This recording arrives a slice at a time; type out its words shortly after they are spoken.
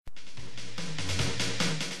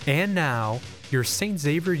And now, your St.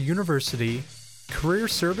 Xavier University Career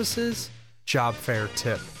Services Job Fair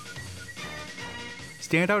Tip.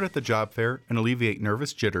 Stand out at the job fair and alleviate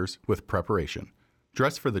nervous jitters with preparation.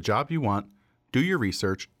 Dress for the job you want, do your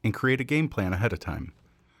research, and create a game plan ahead of time.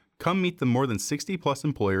 Come meet the more than 60-plus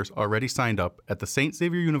employers already signed up at the St.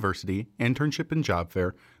 Xavier University Internship and Job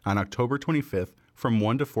Fair on October 25th from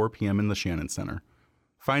 1 to 4 p.m. in the Shannon Center.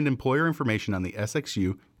 Find employer information on the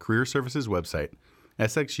SXU Career Services website,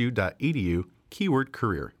 sxu.edu, keyword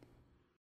career.